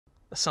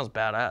That sounds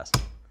badass.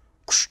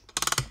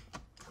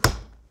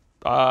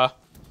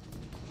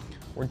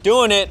 We're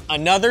doing it.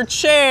 Another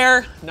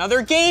chair,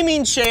 another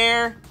gaming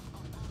chair.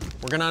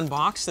 We're gonna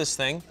unbox this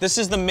thing. This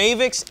is the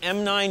Mavix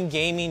M9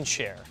 gaming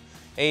chair,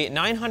 a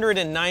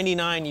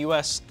 $999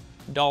 US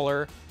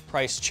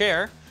price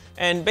chair.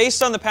 And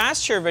based on the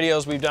past chair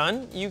videos we've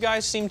done, you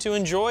guys seem to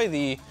enjoy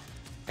the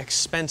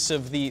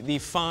expensive, the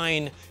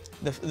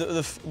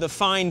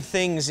fine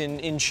things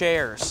in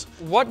chairs.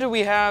 What do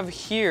we have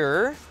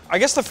here? I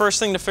guess the first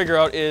thing to figure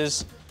out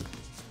is,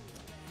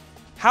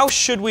 how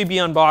should we be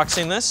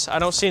unboxing this? I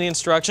don't see any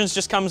instructions,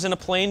 just comes in a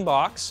plain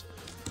box.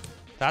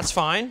 That's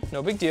fine,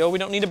 no big deal. We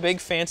don't need a big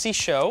fancy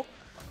show.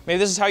 Maybe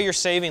this is how you're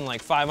saving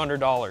like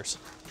 $500.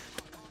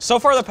 So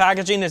far the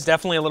packaging is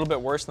definitely a little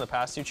bit worse than the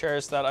past two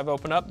chairs that I've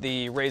opened up,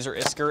 the Razer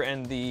Isker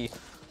and the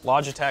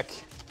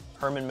Logitech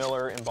Herman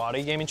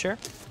Embody gaming chair.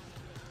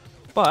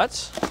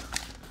 But,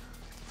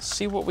 let's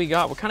see what we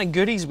got, what kind of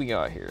goodies we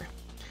got here.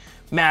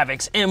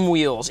 Mavix M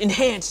Wheels,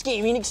 enhanced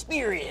gaming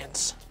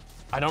experience.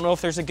 I don't know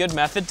if there's a good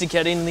method to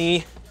getting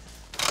the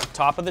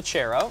top of the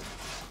chair out.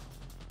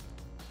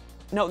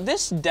 No,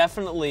 this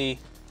definitely,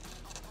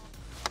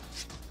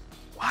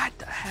 what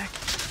the heck?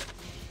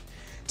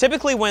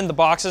 Typically when the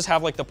boxes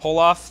have like the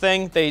pull-off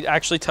thing, they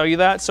actually tell you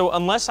that. So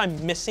unless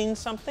I'm missing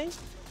something,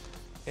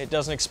 it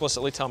doesn't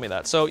explicitly tell me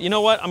that. So you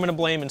know what? I'm gonna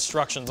blame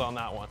instructions on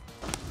that one.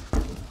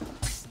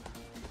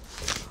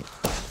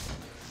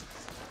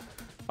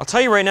 I'll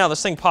tell you right now,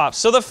 this thing pops.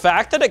 So the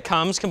fact that it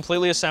comes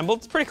completely assembled,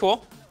 it's pretty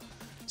cool.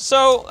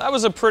 So that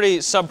was a pretty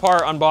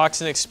subpar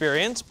unboxing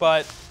experience,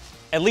 but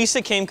at least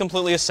it came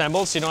completely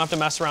assembled, so you don't have to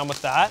mess around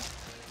with that.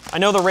 I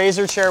know the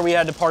Razer chair we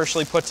had to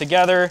partially put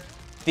together.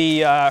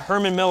 The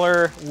Herman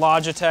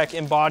Logitech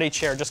Embody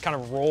chair just kind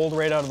of rolled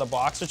right out of the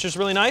box, which is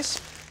really nice.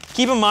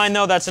 Keep in mind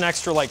though, that's an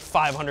extra like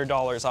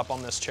 $500 up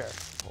on this chair.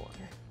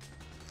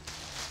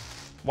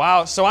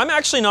 Wow, so I'm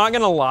actually not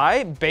gonna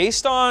lie,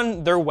 based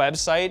on their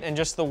website and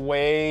just the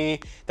way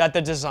that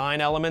the design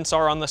elements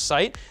are on the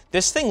site,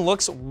 this thing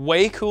looks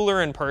way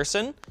cooler in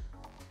person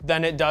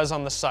than it does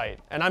on the site.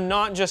 And I'm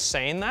not just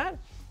saying that.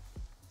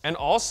 And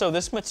also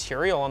this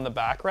material on the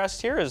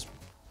backrest here this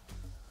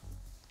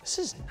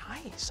is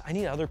nice. I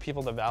need other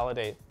people to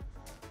validate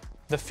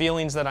the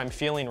feelings that I'm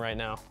feeling right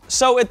now.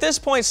 So at this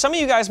point, some of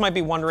you guys might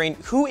be wondering,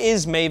 who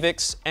is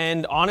Mavix?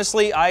 And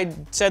honestly, I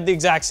said the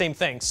exact same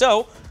thing.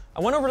 So I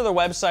went over to their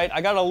website.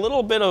 I got a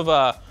little bit of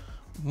a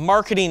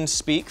marketing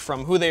speak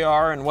from who they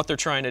are and what they're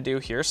trying to do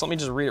here. So let me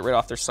just read it right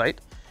off their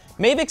site.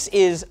 Mavix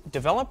is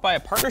developed by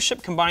a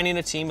partnership combining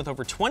a team with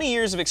over 20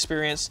 years of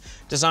experience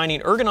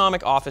designing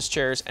ergonomic office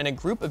chairs and a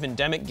group of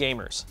endemic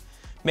gamers.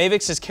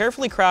 Mavix has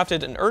carefully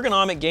crafted an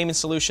ergonomic gaming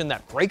solution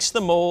that breaks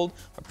the mold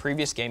of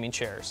previous gaming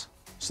chairs.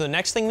 So the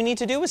next thing we need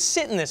to do is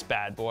sit in this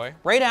bad boy,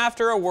 right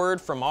after a word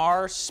from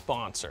our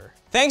sponsor.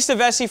 Thanks to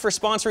Vessi for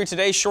sponsoring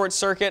today's Short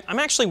Circuit. I'm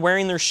actually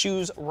wearing their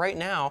shoes right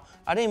now.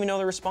 I didn't even know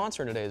they were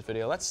sponsoring today's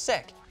video. That's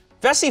sick.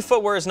 Vessi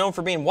footwear is known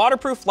for being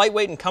waterproof,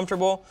 lightweight, and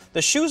comfortable.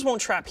 The shoes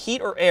won't trap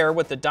heat or air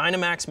with the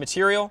Dynamax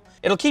material.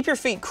 It'll keep your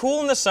feet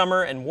cool in the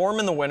summer and warm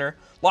in the winter.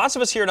 Lots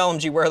of us here at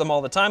LMG wear them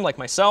all the time, like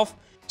myself.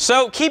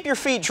 So keep your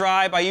feet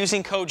dry by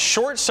using code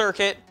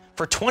SHORTCIRCUIT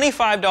for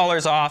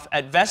 $25 off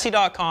at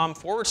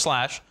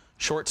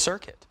vessi.com/short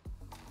circuit.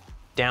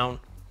 Down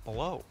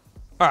below.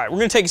 All right, we're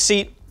gonna take a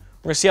seat.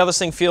 We're gonna see how this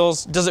thing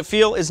feels. Does it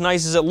feel as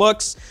nice as it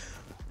looks?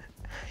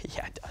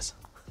 Yeah, it does.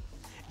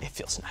 It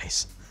feels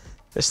nice.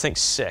 This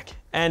thing's sick.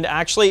 And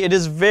actually, it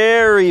is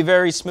very,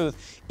 very smooth.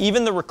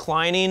 Even the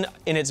reclining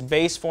in its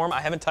base form, I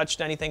haven't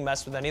touched anything,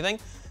 messed with anything.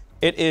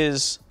 It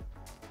is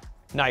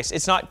nice.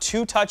 It's not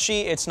too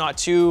touchy. It's not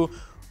too,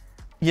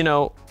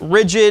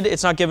 rigid.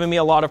 It's not giving me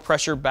a lot of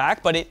pressure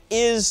back, but it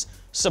is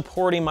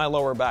supporting my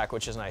lower back,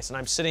 which is nice. And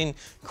I'm sitting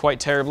quite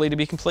terribly, to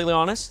be completely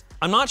honest.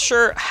 I'm not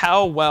sure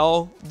how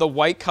well the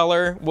white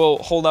color will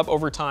hold up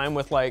over time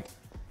with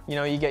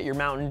you get your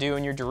Mountain Dew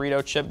and your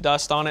Dorito chip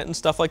dust on it and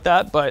stuff like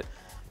that, but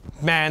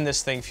man,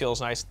 this thing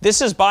feels nice.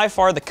 This is by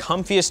far the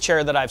comfiest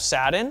chair that I've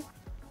sat in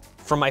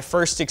from my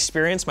first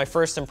experience, my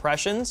first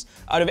impressions,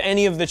 out of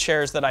any of the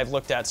chairs that I've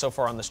looked at so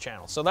far on this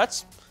channel. So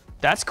that's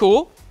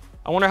cool.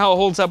 I wonder how it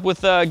holds up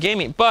with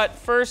gaming. But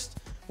first,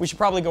 we should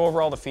probably go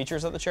over all the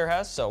features that the chair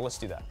has, so let's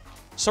do that.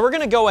 So we're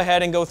gonna go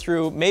ahead and go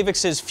through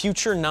Mavix's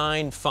Future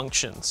 9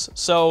 functions.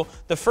 So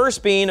the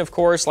first being, of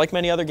course, like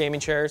many other gaming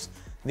chairs,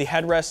 the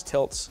headrest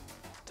tilts.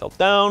 Tilt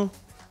down,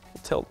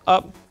 tilt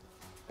up.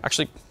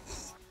 Actually,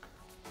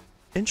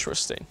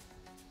 interesting.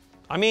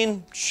 I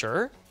mean,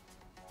 sure.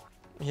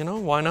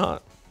 Why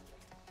not?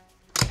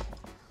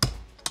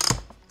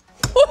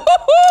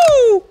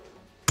 Woo-hoo-hoo!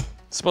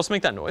 It's supposed to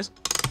make that noise?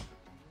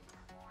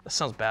 That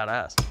sounds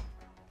badass.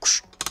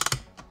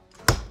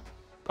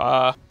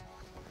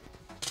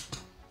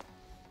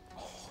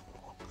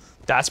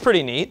 That's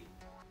pretty neat.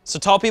 So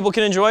tall people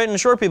can enjoy it and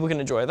short people can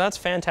enjoy it. That's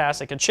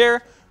fantastic. A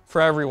chair for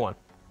everyone.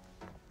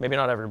 Maybe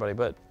not everybody,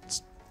 but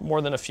it's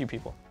more than a few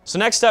people. So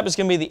next step is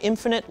gonna be the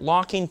infinite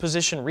locking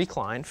position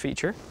recline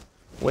feature,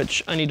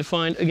 which I need to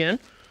find again.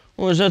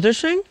 Oh, is that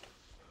this thing?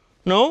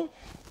 No?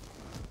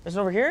 Is it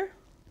over here?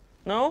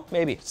 No,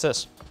 maybe, it's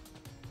this.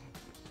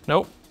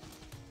 Nope.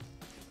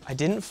 I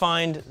didn't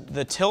find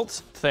the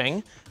tilt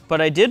thing, but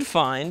I did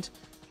find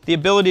the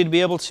ability to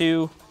be able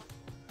to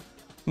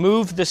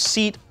move the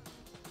seat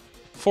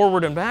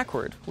forward and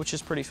backward, which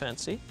is pretty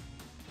fancy.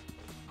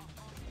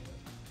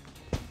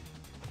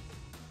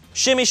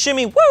 Shimmy,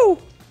 shimmy, woo!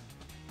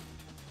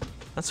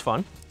 That's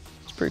fun.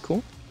 It's pretty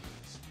cool.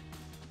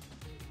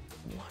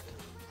 What?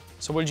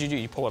 So what did you do?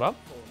 You pull it up?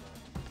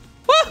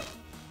 Ah!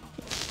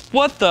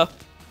 What the?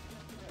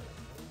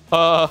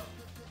 Oh,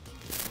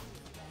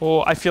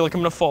 I feel like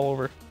I'm gonna fall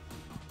over.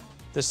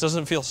 This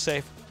doesn't feel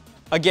safe.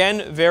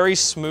 Again, very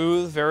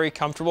smooth, very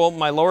comfortable.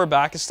 My lower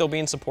back is still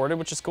being supported,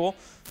 which is cool.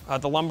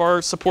 The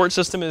lumbar support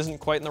system isn't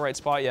quite in the right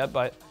spot yet,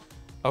 but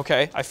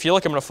okay. I feel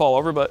like I'm gonna fall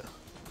over, but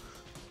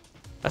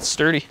that's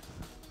sturdy.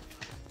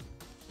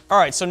 All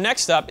right, so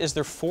next up is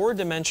their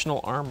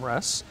 4-dimensional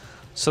armrests.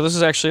 So this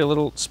is actually a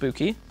little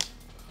spooky,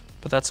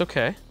 but that's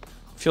okay.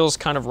 Feels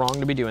kind of wrong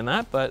to be doing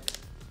that, but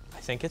I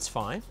think it's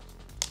fine.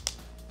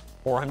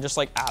 Or I'm just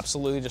like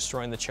absolutely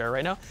destroying the chair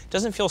right now.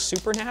 Doesn't feel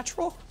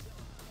supernatural,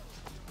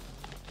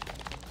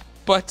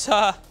 but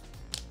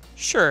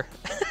sure.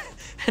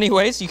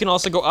 Anyways, you can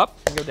also go up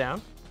and go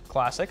down.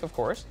 Classic, of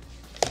course.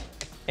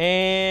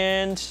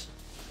 And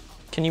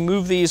can you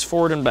move these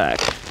forward and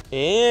back?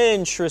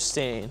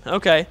 Interesting,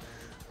 okay.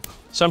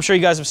 So I'm sure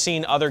you guys have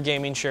seen other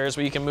gaming chairs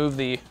where you can move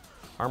the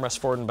armrest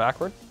forward and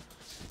backward.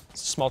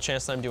 It's a small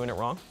chance that I'm doing it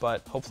wrong,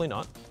 but hopefully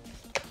not.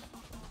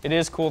 It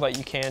is cool that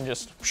you can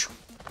just,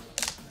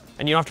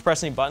 and you don't have to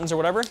press any buttons or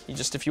whatever. You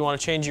just, if you want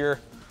to change your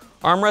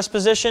armrest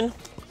position,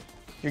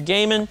 you're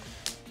gaming,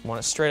 you want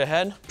it straight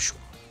ahead,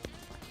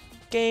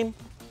 game.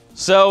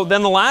 So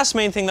then the last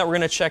main thing that we're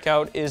gonna check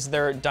out is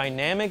their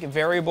dynamic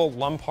variable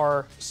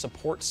lumbar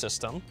support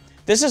system.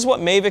 This is what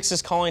Mavix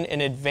is calling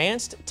an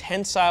advanced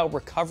tensile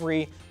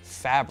recovery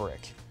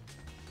fabric.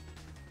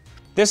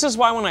 This is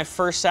why when I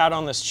first sat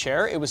on this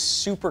chair, it was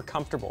super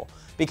comfortable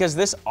because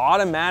this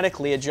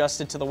automatically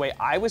adjusted to the way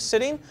I was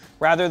sitting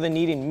rather than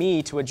needing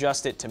me to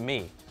adjust it to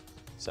me.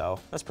 So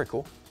that's pretty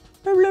cool.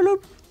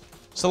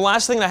 So the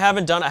last thing that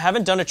I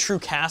haven't done a true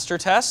caster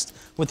test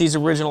with these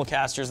original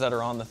casters that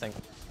are on the thing.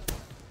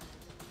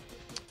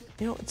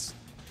 You know, it's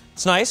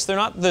nice. They're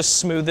not the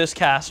smoothest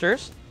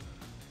casters,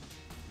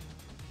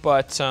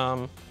 but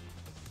I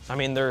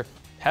mean, they're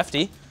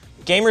hefty.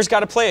 Gamers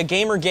got to play a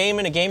gamer game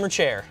in a gamer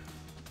chair.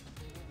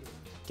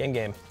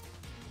 Game.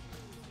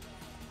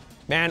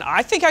 Man,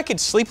 I think I could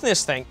sleep in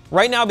this thing.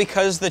 Right now,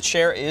 because the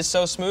chair is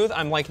so smooth,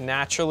 I'm like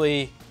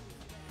naturally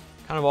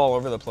kind of all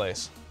over the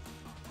place.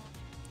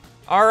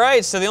 All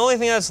right, so the only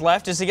thing that's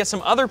left is to get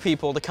some other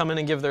people to come in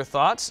and give their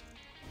thoughts.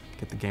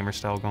 Get the gamer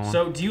style going.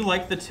 So do you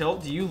like the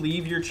tilt? Do you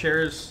leave your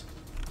chairs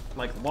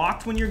like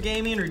locked when you're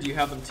gaming, or do you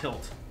have them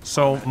tilt?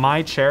 So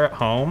my chair at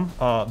home,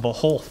 the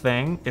whole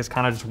thing is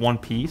kind of just one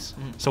piece,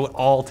 so it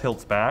all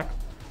tilts back.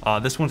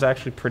 This one's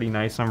actually pretty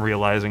nice, I'm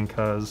realizing,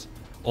 because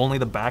only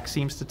the back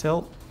seems to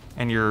tilt,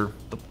 and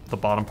the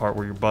bottom part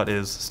where your butt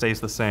is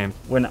stays the same.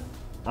 When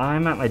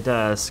I'm at my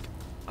desk,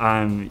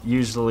 I'm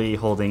usually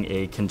holding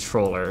a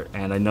controller,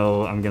 and I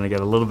know I'm gonna get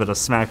a little bit of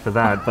smack for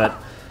that, but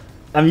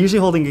I'm usually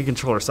holding a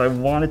controller, so I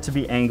want it to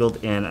be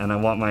angled in, and I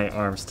want my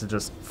arms to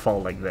just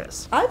fall like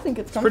this. I think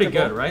it's comfortable.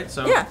 Pretty good, right?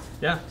 So yeah.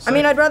 I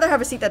mean, I'd rather have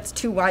a seat that's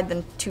too wide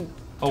than too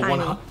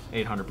tiny.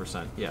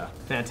 800%. Yeah,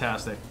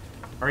 fantastic.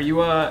 Are you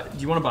do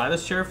you want to buy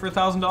this chair for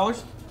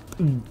 $1,000?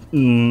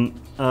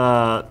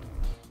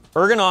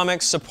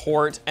 Ergonomics,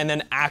 support, and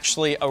then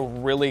actually a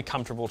really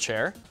comfortable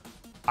chair.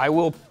 I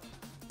will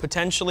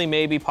potentially,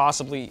 maybe,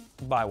 possibly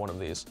buy one of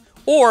these,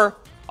 or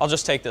I'll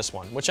just take this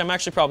one, which I'm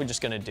actually probably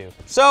just gonna do.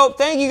 So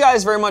thank you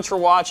guys very much for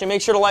watching.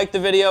 Make sure to like the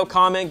video,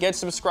 comment, get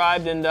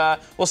subscribed, and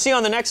we'll see you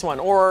on the next one,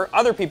 or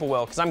other people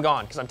will, because I'm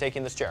gone, because I'm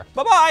taking this chair.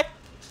 Bye-bye.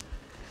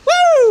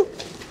 Woo!